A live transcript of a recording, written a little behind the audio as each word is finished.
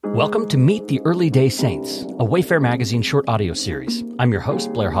Welcome to Meet the Early Day Saints, a Wayfair Magazine short audio series. I'm your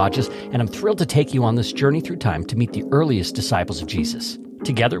host, Blair Hodges, and I'm thrilled to take you on this journey through time to meet the earliest disciples of Jesus.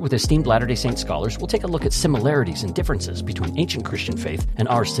 Together with esteemed Latter-day Saint scholars, we'll take a look at similarities and differences between ancient Christian faith and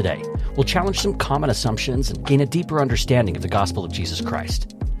ours today. We'll challenge some common assumptions and gain a deeper understanding of the gospel of Jesus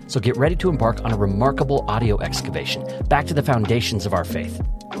Christ. So get ready to embark on a remarkable audio excavation back to the foundations of our faith.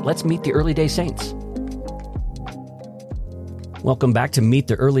 Let's meet the early day saints. Welcome back to Meet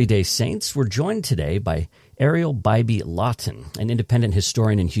the Early Day Saints. We're joined today by Ariel Bybee Laughton, an independent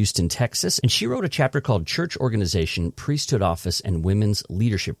historian in Houston, Texas, and she wrote a chapter called Church Organization, Priesthood Office, and Women's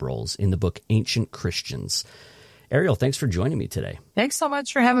Leadership Roles in the book Ancient Christians. Ariel, thanks for joining me today. Thanks so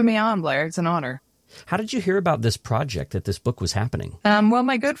much for having me on, Blair. It's an honor. How did you hear about this project, that this book was happening? Well,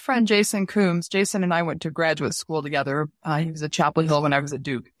 my good friend Jason Coombs, Jason and I went to graduate school together. He was at Chapel Hill when I was at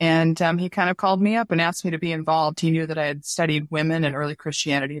Duke. And he kind of called me up and asked me to be involved. He knew that I had studied women and early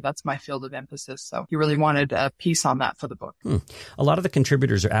Christianity. That's my field of emphasis. So he really wanted a piece on that for the book. A lot of the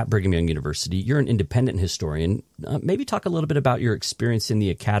contributors are at Brigham Young University. You're an independent historian. Maybe talk a little bit about your experience in the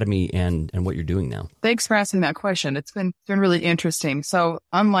academy and what you're doing now. Thanks for asking that question. It's been really interesting. So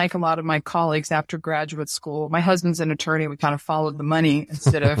unlike a lot of my colleagues after graduate school, my husband's an attorney. We kind of followed the money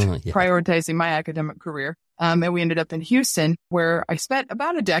instead of prioritizing my academic career. And we ended up in Houston, where I spent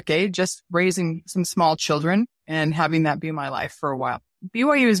about a decade just raising some small children and having that be my life for a while.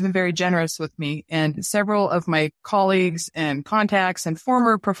 BYU has been very generous with me, and several of my colleagues and contacts and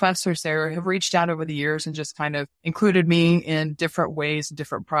former professors there have reached out over the years and just kind of included me in different ways,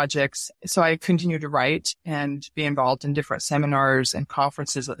 different projects. So I continue to write and be involved in different seminars and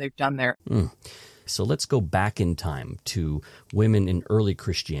conferences that they've done there. So let's go back in time to women in early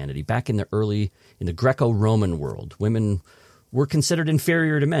Christianity. Back in the Greco-Roman world, women were considered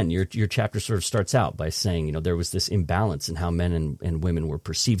inferior to men. Your chapter sort of starts out by saying, there was this imbalance in how men and women were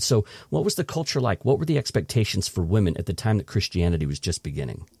perceived. So what was the culture like? What were the expectations for women at the time that Christianity was just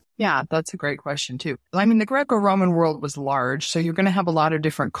beginning? Yeah, that's a great question, too. I mean, the Greco-Roman world was large, so you're going to have a lot of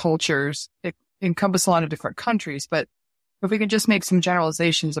different cultures. It encompasses a lot of different countries. But if we can just make some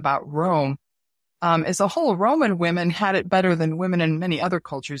generalizations about Rome, as a whole, Roman women had it better than women in many other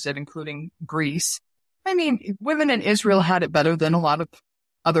cultures did, including Greece. I mean, women in Israel had it better than a lot of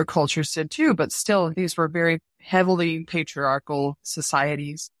other cultures did too, but still, these were very heavily patriarchal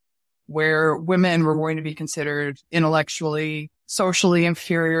societies where women were going to be considered intellectually, socially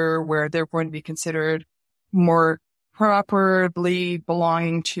inferior, where they're going to be considered more properly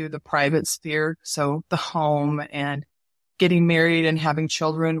belonging to the private sphere, so the home, and getting married and having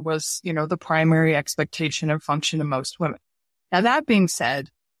children was, the primary expectation and function of most women. Now, that being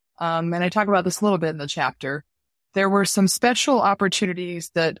said, and I talk about this a little bit in the chapter, there were some special opportunities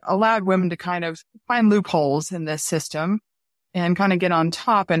that allowed women to kind of find loopholes in this system and kind of get on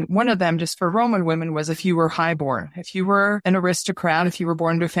top. And one of them, just for Roman women, was if you were highborn, if you were an aristocrat, if you were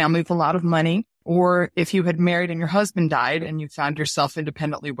born into a family with a lot of money, or if you had married and your husband died and you found yourself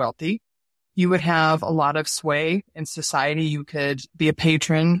independently wealthy, you would have a lot of sway in society. You could be a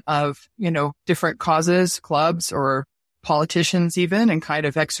patron of, different causes, clubs, or politicians even, and kind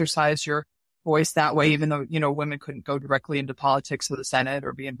of exercise your voice that way, even though, women couldn't go directly into politics or the Senate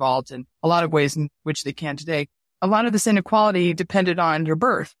or be involved in a lot of ways in which they can today. A lot of this inequality depended on your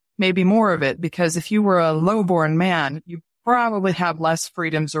birth, maybe more of it, because if you were a low-born man, you probably have less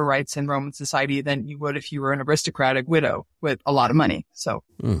freedoms or rights in Roman society than you would if you were an aristocratic widow with a lot of money. So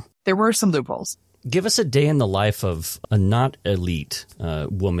there were some loopholes. Give us a day in the life of a not elite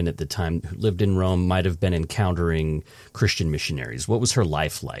woman at the time who lived in Rome, might have been encountering Christian missionaries. What was her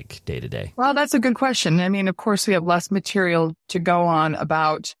life like day to day? Well, that's a good question. I mean, of course, we have less material to go on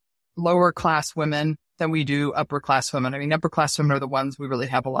about lower class women than we do upper class women. I mean, upper class women are the ones we really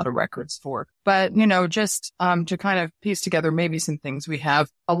have a lot of records for. But, just to kind of piece together maybe some things, we have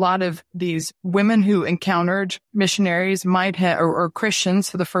a lot of these women who encountered missionaries might have, or Christians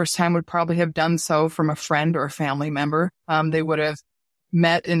for the first time would probably have done so from a friend or a family member. They would have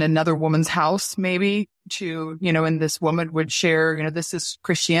met in another woman's house, maybe and this woman would share, this is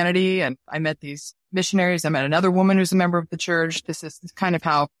Christianity. And I met these missionaries. I met another woman who's a member of the church. This is kind of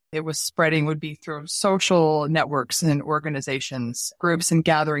how it was spreading, would be through social networks and organizations, groups and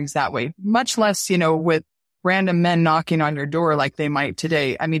gatherings that way. Much less, with random men knocking on your door like they might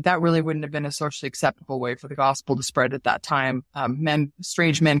today. I mean, that really wouldn't have been a socially acceptable way for the gospel to spread at that time.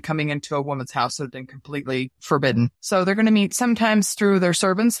 Strange men coming into a woman's house would have been completely forbidden. So they're going to meet sometimes through their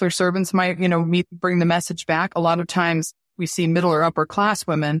servants. Their servants might, bring the message back. A lot of times we see middle or upper class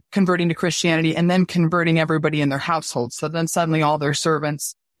women converting to Christianity and then converting everybody in their household. So then suddenly all their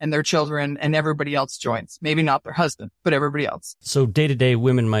servants and their children, and everybody else joins. Maybe not their husband, but everybody else. So day to day,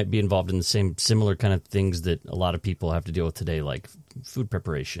 women might be involved in the similar kind of things that a lot of people have to deal with today, like food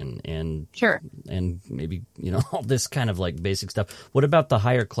preparation and Sure. and maybe, all this kind of like basic stuff. What about the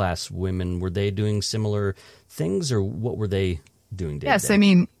higher class women? Were they doing similar things, or what were they doing day to day? Yes, I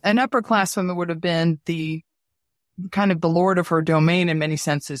mean, an upper class woman would have been the kind of the lord of her domain in many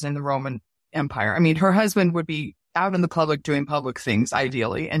senses in the Roman Empire. I mean, her husband would be out in the public doing public things,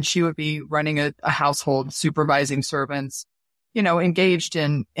 ideally, and she would be running a household, supervising servants, engaged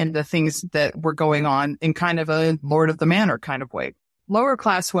in the things that were going on in kind of a lord of the manor kind of way. Lower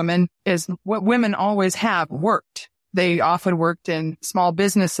class women is what women always have worked. They often worked in small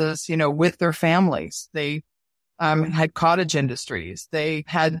businesses, with their families. They had cottage industries. They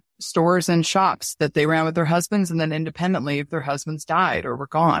had stores and shops that they ran with their husbands, and then independently if their husbands died or were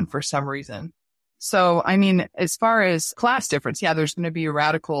gone for some reason. So, I mean, as far as class difference, yeah, there's going to be a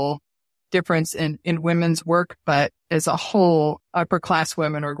radical difference in women's work, but as a whole, upper class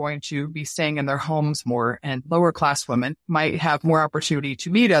women are going to be staying in their homes more, and lower class women might have more opportunity to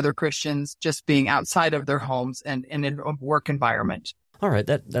meet other Christians just being outside of their homes and in a work environment. All right,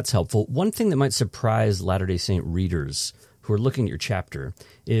 that's helpful. One thing that might surprise Latter-day Saint readers who are looking at your chapter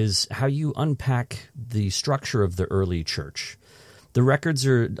is how you unpack the structure of the early church. The records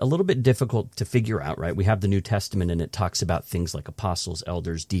are a little bit difficult to figure out, right? We have the New Testament, and it talks about things like apostles,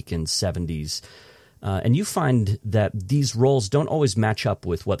 elders, deacons, 70s. And you find that these roles don't always match up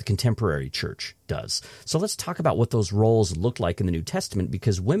with what the contemporary church does. So let's talk about what those roles look like in the New Testament,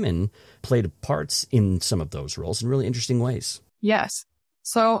 because women played parts in some of those roles in really interesting ways. Yes.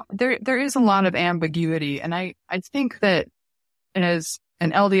 So there is a lot of ambiguity. And I think that as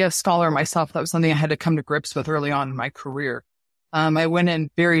an LDS scholar myself, that was something I had to come to grips with early on in my career. I went in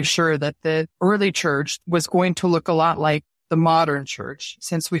very sure that the early church was going to look a lot like the modern church,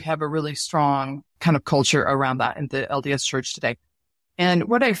 since we have a really strong kind of culture around that in the LDS church today. And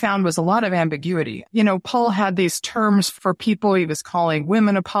what I found was a lot of ambiguity. Paul had these terms for people. He was calling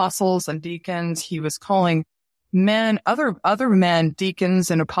women apostles and deacons. He was calling men, other men,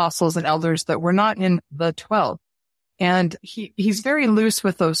 deacons and apostles and elders that were not in the 12. And he's very loose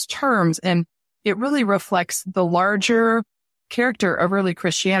with those terms. And it really reflects the larger character of early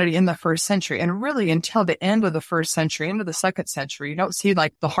Christianity in the first century. And really until the end of the first century, into the second century, you don't see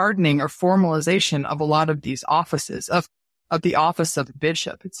like the hardening or formalization of a lot of these offices of the office of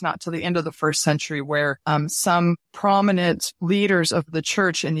bishop. It's not till the end of the first century where some prominent leaders of the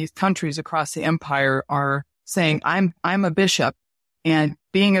church in these countries across the empire are saying, I'm a bishop, and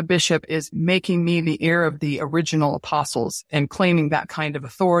being a bishop is making me the heir of the original apostles, and claiming that kind of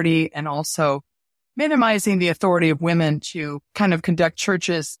authority, and also minimizing the authority of women to kind of conduct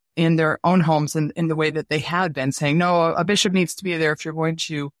churches in their own homes in the way that they had been, saying, no, a bishop needs to be there if you're going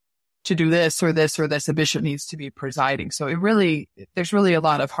to do this or this or this. A bishop needs to be presiding. So there's really a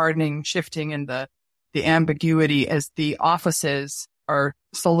lot of hardening, shifting in the ambiguity as the offices are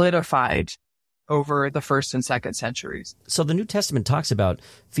solidified over the first and second centuries. So the New Testament talks about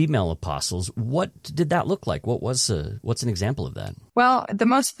female apostles. What did that look like? what's an example of that? Well, the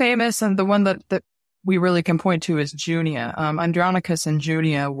most famous and the one that we really can point to is Junia. Andronicus and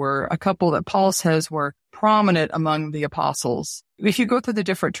Junia were a couple that Paul says were prominent among the apostles. If you go through the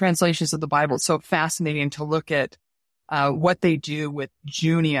different translations of the Bible, it's so fascinating to look at what they do with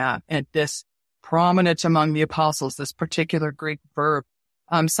Junia and this prominent among the apostles, this particular Greek verb.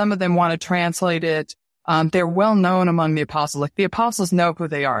 Some of them want to translate it. They're well known among the apostles. Like the apostles know who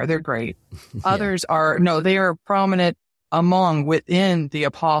they are. They're great. Yeah. Others they are prominent within the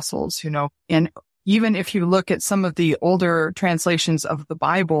apostles, and even if you look at some of the older translations of the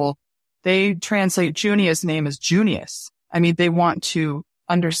Bible, they translate Junia's name as Junius. I mean, they want to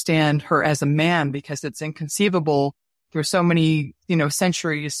understand her as a man because it's inconceivable through so many,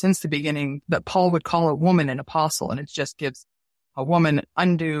 centuries since the beginning that Paul would call a woman an apostle, and it just gives a woman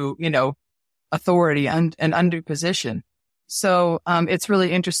undue, authority and an undue position. So, it's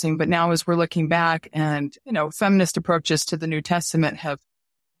really interesting. But now as we're looking back and, feminist approaches to the New Testament have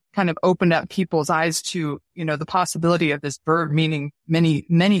kind of opened up people's eyes to, the possibility of this verb meaning many,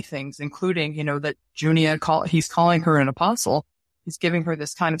 many things, including, that Junia he's calling her an apostle. He's giving her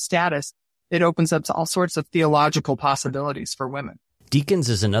this kind of status. It opens up all sorts of theological possibilities for women. Deacons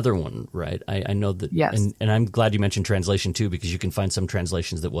is another one, right? I know that, yes. And I'm glad you mentioned translation too, because you can find some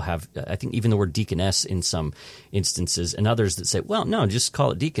translations that will have, I think, even the word deaconess in some instances, and others that say, well, no, just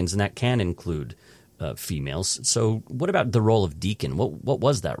call it deacons, and that can include females. So what about the role of deacon? What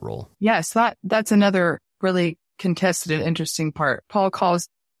was that role? Yes, that's another really contested and interesting part. Paul calls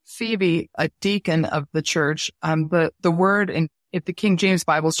Phoebe a deacon of the church. The word if the King James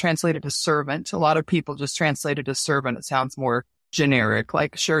Bible is translated as servant, a lot of people just translate it as servant. It sounds more generic.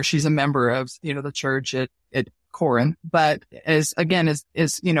 Like, sure, she's a member of, the church at Corinth, but as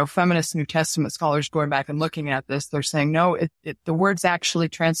feminist New Testament scholars going back and looking at this, they're saying, no, the word's actually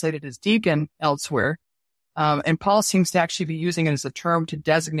translated as deacon elsewhere. And Paul seems to actually be using it as a term to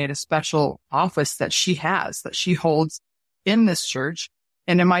designate a special office that she holds in this church.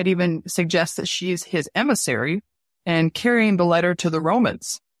 And it might even suggest that she's his emissary and carrying the letter to the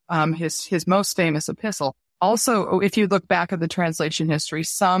Romans, his most famous epistle. Also, if you look back at the translation history,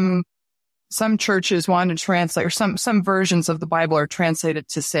 some churches want to translate, or some versions of the Bible are translated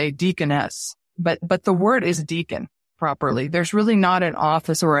to say deaconess, but the word is deacon properly. There's really not an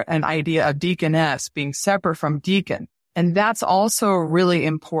office or an idea of deaconess being separate from deacon. And that's also really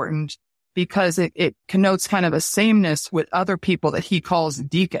important because it connotes kind of a sameness with other people that he calls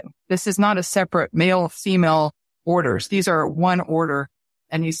deacon. This is not a separate male, female orders. These are one order,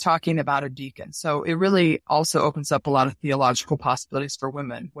 and he's talking about a deacon. So it really also opens up a lot of theological possibilities for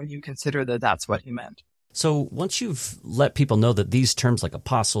women when you consider that that's what he meant. So once you've let people know that these terms like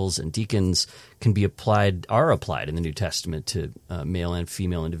apostles and deacons are applied in the New Testament to male and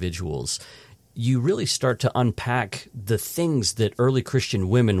female individuals, you really start to unpack the things that early Christian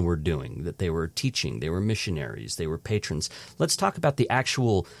women were doing, that they were teaching, they were missionaries, they were patrons. Let's talk about the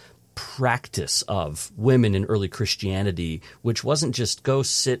actual practice of women in early Christianity, which wasn't just go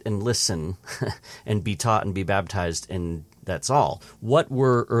sit and listen and be taught and be baptized and that's all. What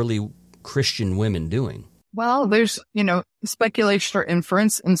were early Christian women doing? Well, there's, speculation or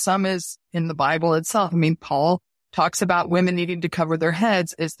inference, and some is in the Bible itself. I mean, Paul talks about women needing to cover their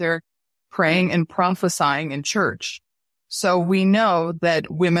heads as they're praying and prophesying in church. So we know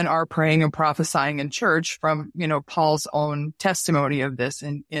that women are praying and prophesying in church from, Paul's own testimony of this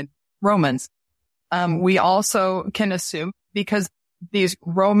in Romans. We also can assume, because these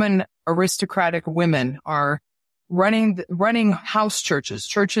Roman aristocratic women are running house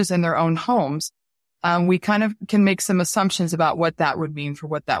churches in their own homes, we kind of can make some assumptions about what that would mean for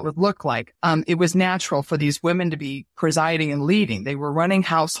what that would look like. It was natural for these women to be presiding and leading. They were running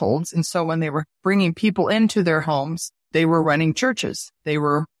households. And so when they were bringing people into their homes, they were running churches. They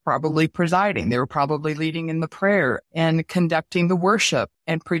were probably presiding. They were probably leading in the prayer and conducting the worship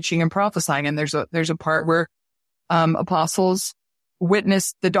and preaching and prophesying. And there's a part where apostles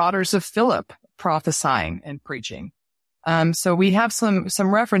witnessed the daughters of Philip prophesying and preaching. So we have some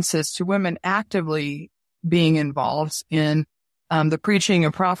references to women actively being involved in the preaching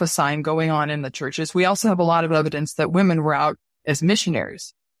and prophesying going on in the churches. We also have a lot of evidence that women were out as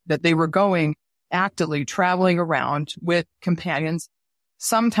missionaries, that they were going actively traveling around with companions,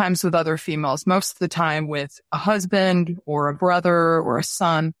 sometimes with other females, most of the time with a husband or a brother or a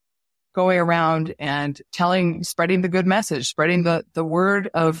son, going around and spreading the good message, spreading the word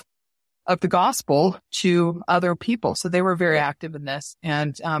of the gospel to other people. So they were very active in this.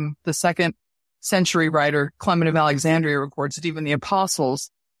 And the second century writer, Clement of Alexandria, records that even the apostles,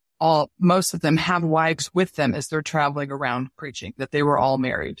 most of them have wives with them as they're traveling around preaching, that they were all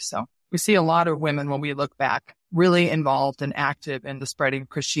married. So we see a lot of women, when we look back, really involved and active in the spreading of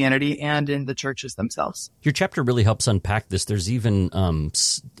Christianity and in the churches themselves. Your chapter really helps unpack this. There's even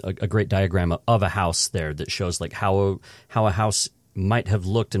a great diagram of a house there that shows like how a house might have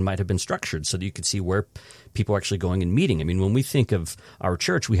looked and might have been structured so that you could see where people are actually going and meeting. I mean, when we think of our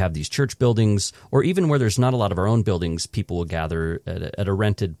church, we have these church buildings, or even where there's not a lot of our own buildings, people will gather at a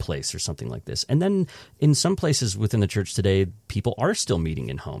rented place or something like this. And then in some places within the church today, people are still meeting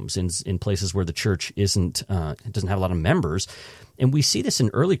in homes, in places where the church doesn't have a lot of members. And we see this in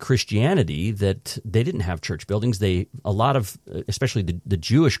early Christianity, that they didn't have church buildings. A lot of, especially the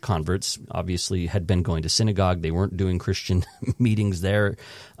Jewish converts, obviously had been going to synagogue. They weren't doing Christian meetings there.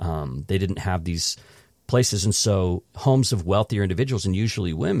 They didn't have these places. And so homes of wealthier individuals, and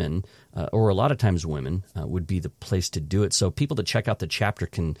usually women, or a lot of times women, would be the place to do it. So people that check out the chapter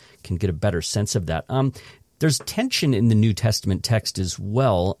can get a better sense of that. There's tension in the New Testament text as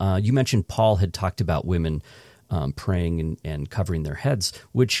well. You mentioned Paul had talked about women praying and covering their heads,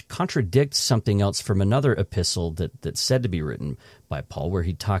 which contradicts something else from another epistle that's said to be written by Paul, where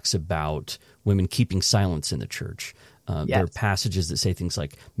he talks about women keeping silence in the church. Yes. There are passages that say things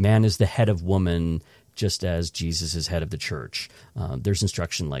like, man is the head of woman, just as Jesus is head of the church. There's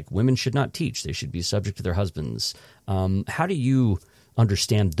instruction like women should not teach. They should be subject to their husbands. How do you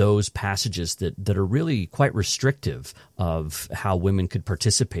understand those passages that are really quite restrictive of how women could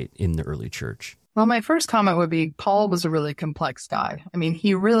participate in the early church? Well, my first comment would be Paul was a really complex guy. I mean,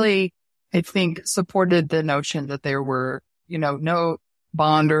 he really, I think, supported the notion that there were, no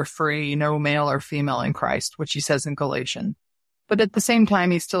bond or free, no male or female in Christ, which he says in Galatians. but at the same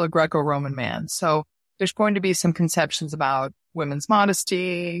time, he's still a Greco-Roman man. So there's going to be some conceptions about women's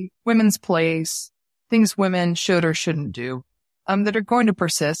modesty, women's place, things women should or shouldn't do, that are going to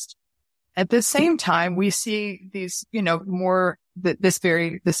persist. At the same time, we see these,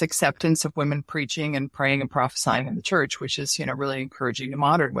 this acceptance of women preaching and praying and prophesying in the church, which is, really encouraging to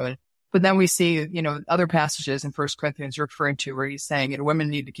modern women. But then we see, other passages in 1 Corinthians you're referring to where he's saying, women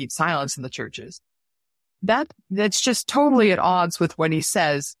need to keep silence in the churches. That's just totally at odds with what he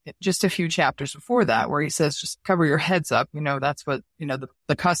says just a few chapters before that, where he says, just cover your heads up. That's what,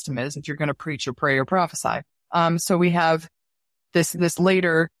 the custom is if you're going to preach or pray or prophesy. So we have this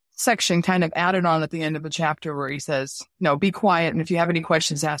later section kind of added on at the end of the chapter where he says, no, be quiet. And if you have any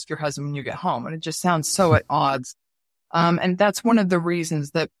questions, ask your husband when you get home. And it just sounds so at odds. And that's one of the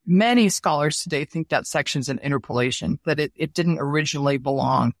reasons that many scholars today think that section's an interpolation, that it didn't originally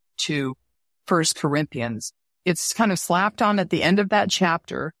belong to 1 Corinthians. It's kind of slapped on at the end of that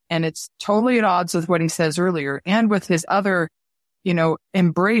chapter, and it's totally at odds with what he says earlier and with his other,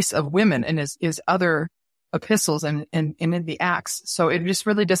 embrace of women in his other epistles and in the Acts. So it just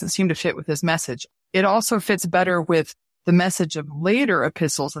really doesn't seem to fit with his message. It also fits better with the message of later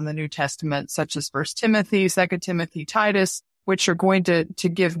epistles in the New Testament, such as 1 Timothy, 2 Timothy, Titus, which are going to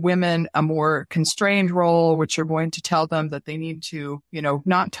give women a more constrained role, which are going to tell them that they need to,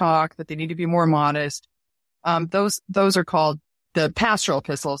 not talk, that they need to be more modest. Those are called the pastoral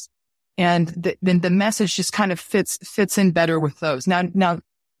epistles. And the message just kind of fits in better with those. Now,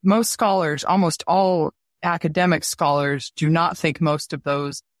 most scholars, almost all academic scholars, do not think most of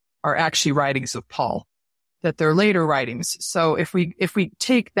those are actually writings of Paul, that they're later writings. So if we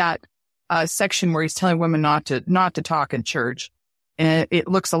take that section where he's telling women not to talk in church, and it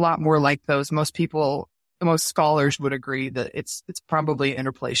looks a lot more like those, most scholars would agree that it's probably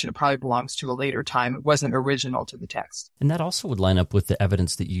interpolation. It probably belongs to a later time. It wasn't original to the text. And that also would line up with the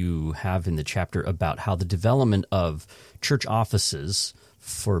evidence that you have in the chapter about how the development of church offices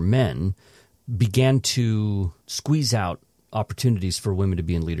for men began to squeeze out opportunities for women to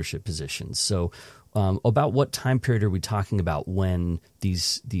be in leadership positions. So about what time period are we talking about when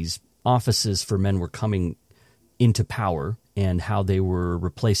these offices for men were coming into power, and how they were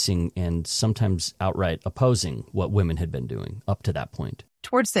replacing and sometimes outright opposing what women had been doing up to that point?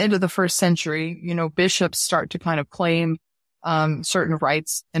 Towards the end of the first century, bishops start to kind of claim certain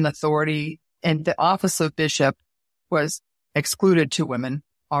rights and authority, and the office of bishop was excluded to women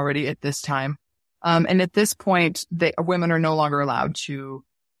already at this time. And at this point, women are no longer allowed to.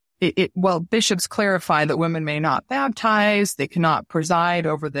 Bishops clarify that women may not baptize, they cannot preside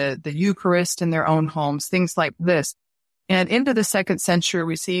over the Eucharist in their own homes, things like this. And into the 2nd century,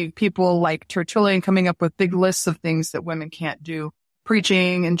 we see people like Tertullian coming up with big lists of things that women can't do.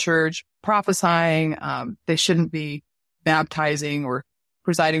 Preaching in church, prophesying, they shouldn't be baptizing or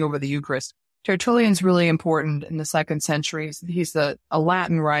presiding over the Eucharist. Tertullian's really important in the 2nd century. He's a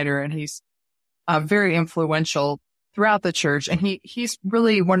Latin writer, and he's very influential throughout the church. And he's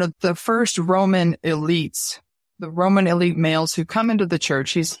really one of the first Roman elites, the Roman elite males who come into the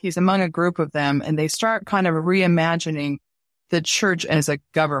church. He's among a group of them, and they start kind of reimagining the church as a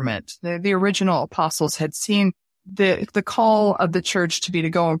government. The original apostles had seen the call of the church to be to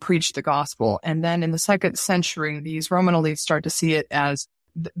go and preach the gospel. And then in the 2nd century, these Roman elites start to see it as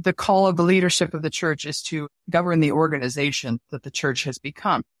the call of the leadership of the church is to govern the organization that the church has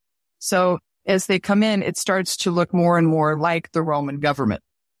become. So as they come in, it starts to look more and more like the Roman government.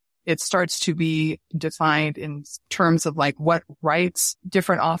 It starts to be defined in terms of like what rights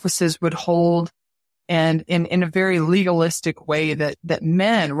different offices would hold, and in a very legalistic way that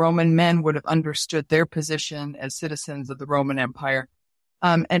Roman men would have understood their position as citizens of the Roman Empire.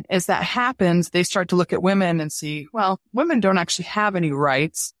 And as that happens, they start to look at women and see, well, women don't actually have any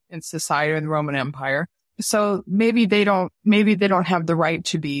rights in society in the Roman Empire. So maybe they don't have the right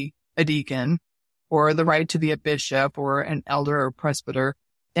to be a deacon or the right to be a bishop or an elder or presbyter.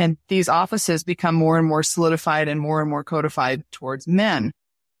 And these offices become more and more solidified and more codified towards men.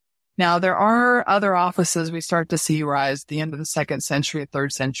 Now, there are other offices we start to see rise at the end of the 2nd century,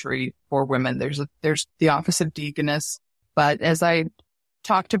 3rd century for women. There's the office of deaconess. But as I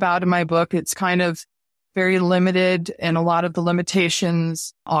talked about in my book, it's kind of very limited, and a lot of the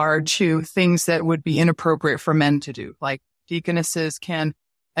limitations are to things that would be inappropriate for men to do. Like deaconesses can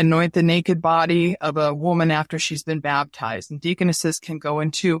anoint the naked body of a woman after she's been baptized, and deaconesses can go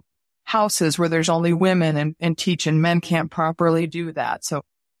into houses where there's only women and teach, and men can't properly do that. So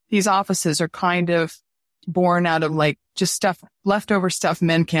these offices are kind of born out of like just leftover stuff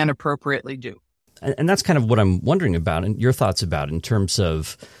men can't appropriately do. And that's kind of what I'm wondering about, and your thoughts about in terms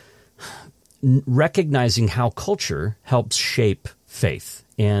of recognizing how culture helps shape faith.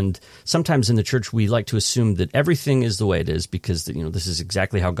 And sometimes in the church, we like to assume that everything is the way it is because, this is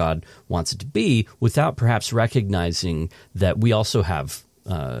exactly how God wants it to be, without perhaps recognizing that we also have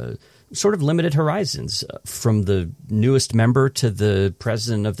sort of limited horizons from the newest member to the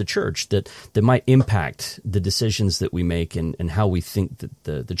president of the church that might impact the decisions that we make and how we think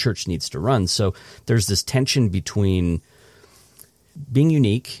that the church needs to run. So there's this tension between being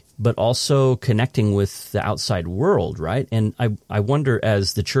unique, but also connecting with the outside world, right? And I wonder,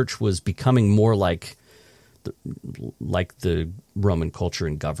 as the church was becoming more like the Roman culture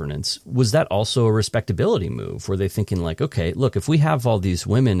and governance, was that also a respectability move? Were they thinking like, okay, look, if we have all these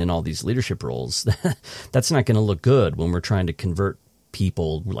women in all these leadership roles, that's not going to look good when we're trying to convert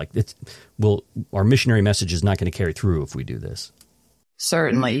people. Like, our missionary message is not going to carry through if we do this.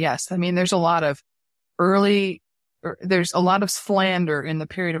 Certainly, yes. I mean, there's a lot of slander in the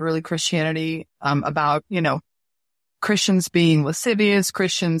period of early Christianity about, Christians being lascivious,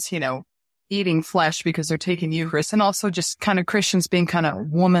 Christians, eating flesh because they're taking Eucharist, and also just kind of Christians being kind of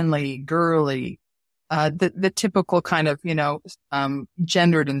womanly, girly, the typical kind of,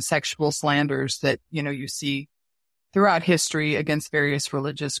 gendered and sexual slanders that, you see throughout history against various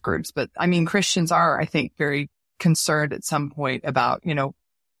religious groups. But I mean, Christians are, I think, very concerned at some point about,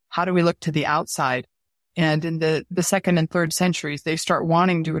 how do we look to the outside? And in the second and third centuries, they start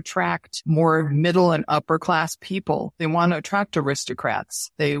wanting to attract more middle and upper class people. They want to attract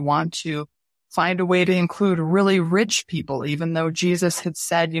aristocrats. They want to find a way to include really rich people, even though Jesus had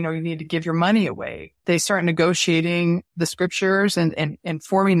said, you need to give your money away. They start negotiating the scriptures and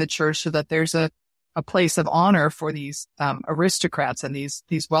forming the church so that there's a place of honor for these aristocrats and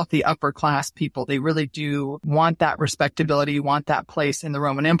these wealthy upper class people. They really do want that respectability, want that place in the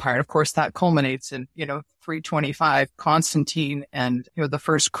Roman Empire. And of course, that culminates in, 325, Constantine and, the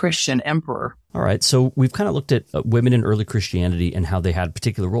first Christian emperor. All right. So we've kind of looked at women in early Christianity and how they had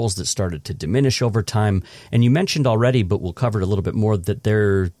particular roles that started to diminish over time. And you mentioned already, but we'll cover it a little bit more, that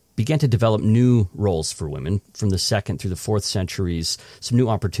there began to develop new roles for women from the 2nd through the 4th centuries. Some new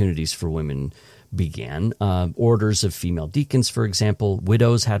opportunities for women began. Orders of female deacons, for example.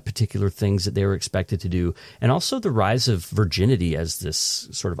 Widows had particular things that they were expected to do. And also the rise of virginity as this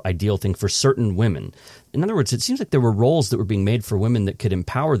sort of ideal thing for certain women. In other words, it seems like there were roles that were being made for women that could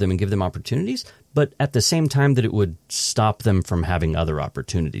empower them and give them opportunities, but at the same time that it would stop them from having other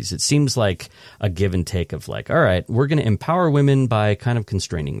opportunities. It seems like a give and take of like, all right, we're going to empower women by kind of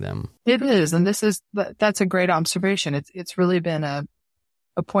constraining them. It is. And that's a great observation. It's really been a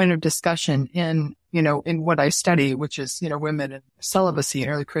point of discussion in what I study, which is, women and celibacy in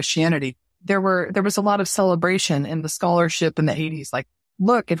early Christianity. There was a lot of celebration in the scholarship in the 80s. Like,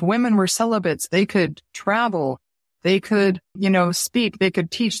 look, if women were celibates, they could travel, they could, speak, they could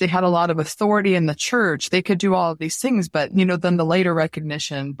teach, they had a lot of authority in the church, they could do all of these things. But, then the later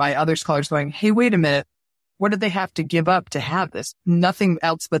recognition by other scholars going, hey, wait a minute, what did they have to give up to have this? Nothing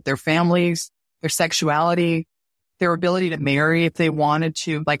else but their families, their sexuality, their ability to marry if they wanted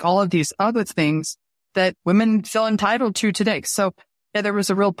to, like all of these other things that women feel entitled to today. So yeah, there was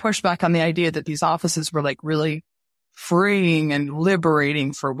a real pushback on the idea that these offices were like really freeing and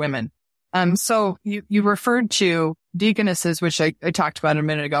liberating for women. So you referred to deaconesses, which I talked about a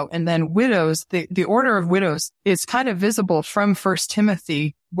minute ago, and then widows. The order of widows is kind of visible from 1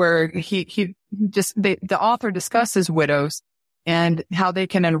 Timothy, where the author discusses widows and how they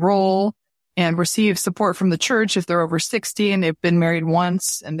can enroll and receive support from the church if they're over 60 and they've been married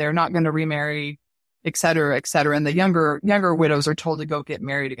once and they're not going to remarry, et cetera, et cetera. And the younger widows are told to go get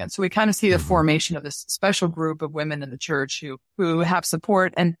married again. So we kind of see the formation of this special group of women in the church who have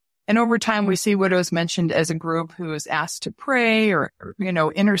support. And over time, we see widows mentioned as a group who is asked to pray or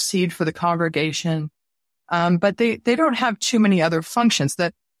intercede for the congregation. But they don't have too many other functions.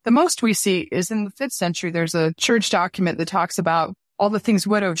 The most we see is in the 5th century, there's a church document that talks about all the things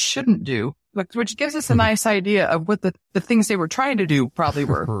widows shouldn't do, which gives us a nice idea of what the things they were trying to do probably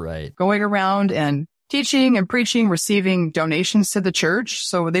were. Right. Going around and teaching and preaching, receiving donations to the church.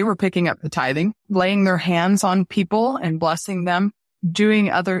 So they were picking up the tithing, laying their hands on people and blessing them,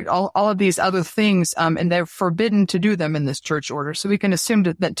 doing all of these other things. And they're forbidden to do them in this church order. So we can assume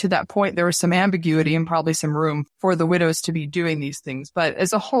that to that point, there was some ambiguity and probably some room for the widows to be doing these things. But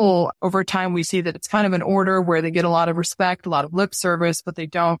as a whole, over time, we see that it's kind of an order where they get a lot of respect, a lot of lip service, but they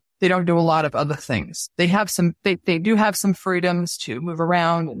don't do a lot of other things. They do have some freedoms to move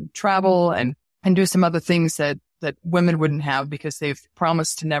around and travel and do some other things that women wouldn't have because they've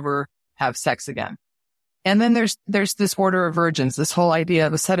promised to never have sex again. And then there's this order of virgins, this whole idea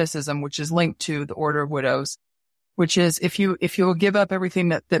of asceticism, which is linked to the order of widows. which is if you will give up everything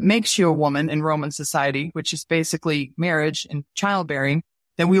that makes you a woman in Roman society, which is basically marriage and childbearing,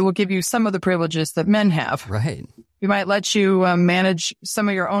 then we will give you some of the privileges that men have. Right. We might let you manage some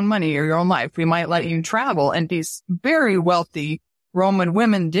of your own money or your own life. We might let you travel. And these very wealthy Roman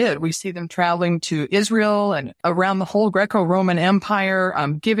women did. We see them traveling to Israel and around the whole Greco-Roman Empire,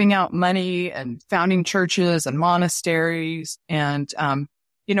 giving out money and founding churches and monasteries and,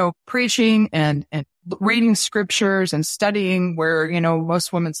 preaching and reading scriptures and studying where,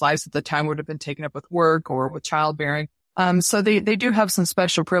 most women's lives at the time would have been taken up with work or with childbearing. So they do have some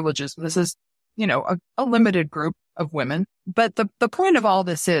special privileges. This is, a limited group of women. But the point of all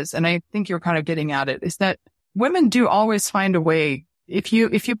this is, and I think you're kind of getting at it, is that women do always find a way. If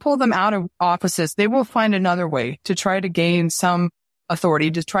you pull them out of offices, they will find another way to try to gain some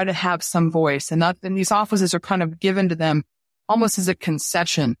authority, to try to have some voice. And these offices are kind of given to them almost as a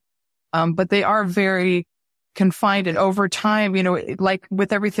concession. But they are very confined. And over time, like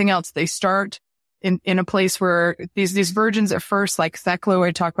with everything else, they start in a place where these virgins at first, like Thecla,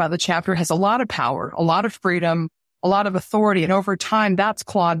 I talk about in the chapter, has a lot of power, a lot of freedom, a lot of authority. And over time, that's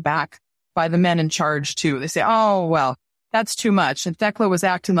clawed back by the men in charge too. They say, oh, well, that's too much. And Thecla was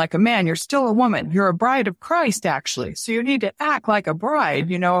acting like a man. You're still a woman. You're a bride of Christ, actually. So you need to act like a bride,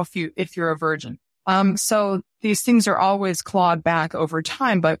 if you're a virgin. So these things are always clawed back over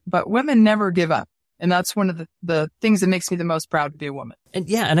time, but women never give up. And that's one of the things that makes me the most proud to be a woman.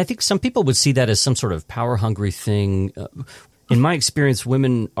 And I think some people would see that as some sort of power-hungry thing. In my experience,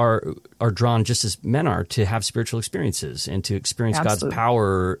 women are drawn just as men are to have spiritual experiences and to experience God's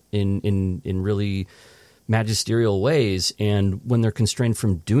power in really magisterial ways. And when they're constrained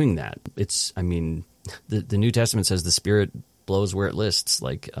from doing that, the New Testament says the Spirit blows where it lists.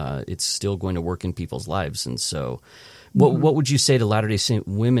 Like it's still going to work in people's lives. And so what would you say to Latter-day Saint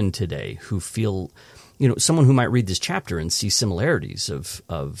women today who feel, someone who might read this chapter and see similarities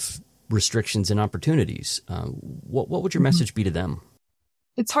of restrictions and opportunities? What would your message be to them?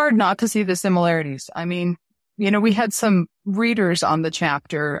 It's hard not to see the similarities. We had some readers on the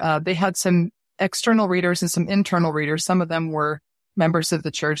chapter. They had some external readers and some internal readers. Some of them were members of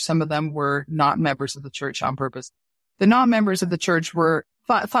the church. Some of them were not members of the church on purpose. The non-members of the church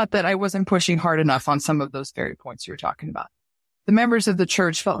thought that I wasn't pushing hard enough on some of those very points you're talking about. The members of the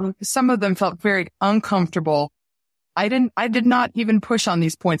church some of them felt very uncomfortable. I did not even push on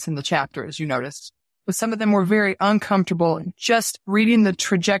these points in the chapter, as you noticed, but some of them were very uncomfortable. Just reading the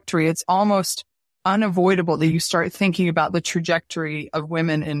trajectory, it's almost unavoidable that you start thinking about the trajectory of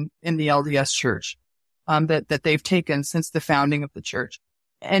women in the LDS church, that they've taken since the founding of the church.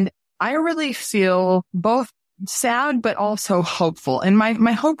 And I really feel both sad, but also hopeful. And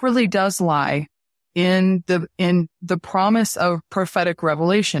my hope really does lie in the promise of prophetic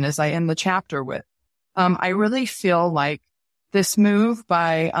revelation, as I end the chapter with. I really feel like this move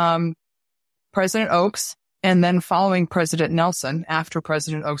by President Oaks and then following President Nelson after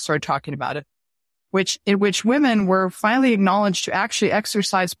President Oaks started talking about it, in which women were finally acknowledged to actually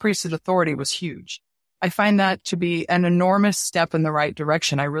exercise priesthood authority, was huge. I find that to be an enormous step in the right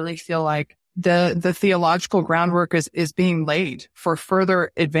direction. I really feel like the theological groundwork is being laid for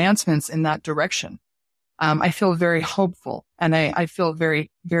further advancements in that direction. I feel very hopeful, and I feel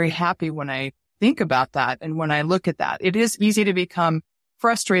very, very happy when I think about that and when I look at that. It is easy to become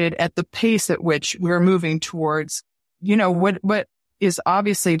frustrated at the pace at which we're moving towards, what is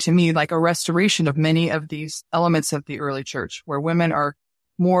obviously to me like a restoration of many of these elements of the early church, where women are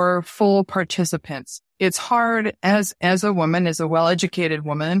more full participants. It's hard as a woman, as a well-educated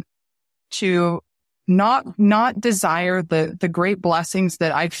woman, to not desire the great blessings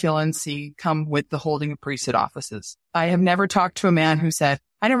that I feel and see come with the holding of priesthood offices. I have never talked to a man who said,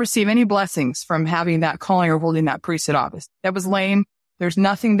 I don't receive any blessings from having that calling or holding that priesthood office. That was lame. There's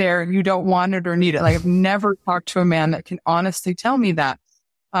nothing there. You don't want it or need it. Like, I've never talked to a man that can honestly tell me that.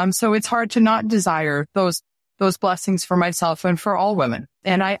 So it's hard to not desire those blessings for myself and for all women.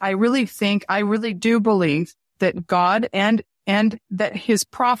 And I really do believe that God and that his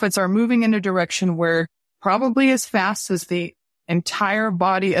prophets are moving in a direction where probably as fast as the entire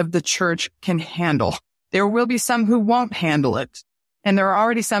body of the church can handle. There will be some who won't handle it, and there are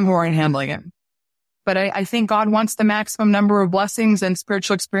already some who aren't handling it. But I think God wants the maximum number of blessings and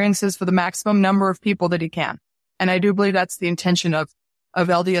spiritual experiences for the maximum number of people that he can. And I do believe that's the intention of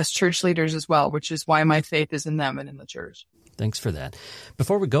LDS church leaders as well, which is why my faith is in them and in the church. Thanks for that.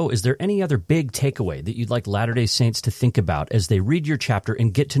 Before we go, is there any other big takeaway that you'd like Latter-day Saints to think about as they read your chapter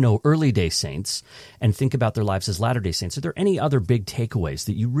and get to know early-day saints and think about their lives as Latter-day Saints? Are there any other big takeaways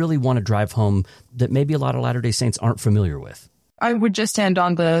that you really want to drive home that maybe a lot of Latter-day Saints aren't familiar with? I would just end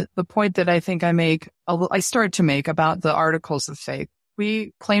on the point that I think I started to make about the articles of faith.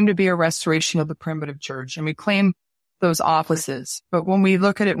 We claim to be a restoration of the primitive church, and we claim those offices. But when we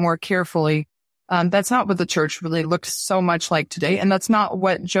look at it more carefully, that's not what the church really looks so much like today. And that's not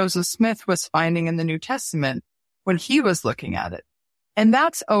what Joseph Smith was finding in the New Testament when he was looking at it. And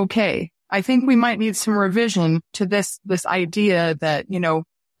that's okay. I think we might need some revision to this idea that,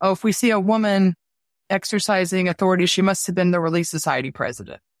 if we see a woman exercising authority, she must have been the Relief Society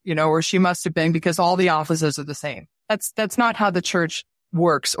president, or she must have been, because all the offices are the same. That's not how the church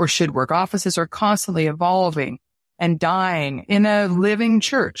works or should work. Offices are constantly evolving and dying. In a living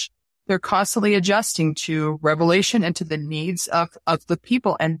church, they're constantly adjusting to revelation and to the needs of the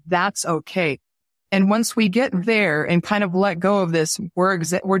people. And that's okay. And once we get there and kind of let go of this,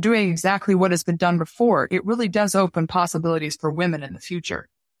 we're doing exactly what has been done before. It really does open possibilities for women in the future.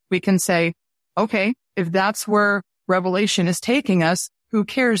 We can say, okay, if that's where revelation is taking us, who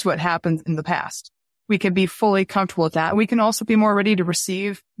cares what happened in the past? We can be fully comfortable with that. We can also be more ready to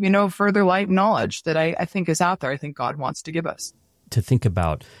receive, further light knowledge that I think is out there. I think God wants to give us. To think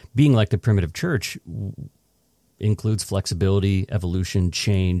about being like the primitive church includes flexibility, evolution,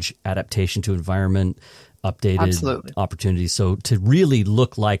 change, adaptation to environment, updated opportunities. So to really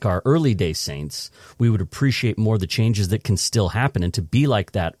look like our early day saints, we would appreciate more the changes that can still happen. And to be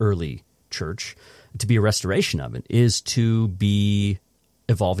like that early church, to be a restoration of it, is to be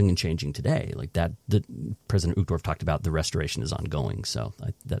evolving and changing today. Like that, the President Uchtdorf talked about the restoration is ongoing. So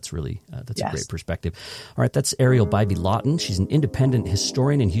that's really, that's a great perspective. All right. That's Ariel Bybee Laughton. She's an independent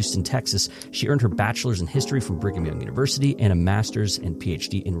historian in Houston, Texas. She earned her bachelor's in history from Brigham Young University and a master's and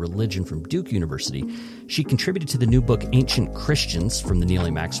PhD in religion from Duke University. She contributed to the new book, Ancient Christians, from the Neal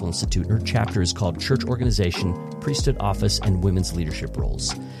A. Maxwell Institute. Her chapter is called Church Organization, Priesthood Office, and Women's Leadership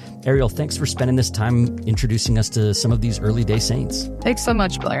Roles. Ariel, thanks for spending this time introducing us to some of these early day saints. Thanks so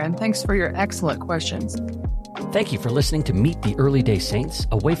much, Blair, and thanks for your excellent questions. Thank you for listening to Meet the Early Day Saints,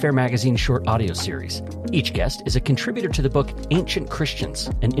 a Wayfair Magazine short audio series. Each guest is a contributor to the book Ancient Christians,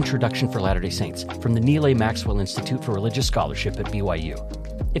 an Introduction for Latter-day Saints, from the Neal A. Maxwell Institute for Religious Scholarship at BYU.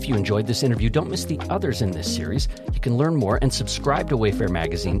 If you enjoyed this interview, don't miss the others in this series. You can learn more and subscribe to Wayfair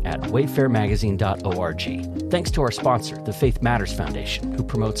Magazine at wayfairmagazine.org. Thanks to our sponsor, the Faith Matters Foundation, who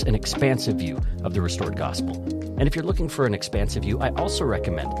promotes an expansive view of the restored gospel. And if you're looking for an expansive view, I also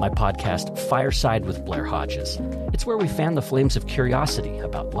recommend my podcast, Fireside with Blair Hodges. It's where we fan the flames of curiosity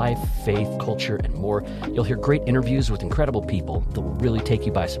about life, faith, culture, and more. You'll hear great interviews with incredible people that will really take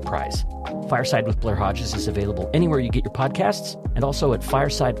you by surprise. Fireside with Blair Hodges is available anywhere you get your podcasts and also at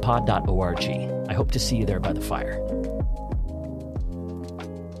firesidepod.org. I hope to see you there by the fire.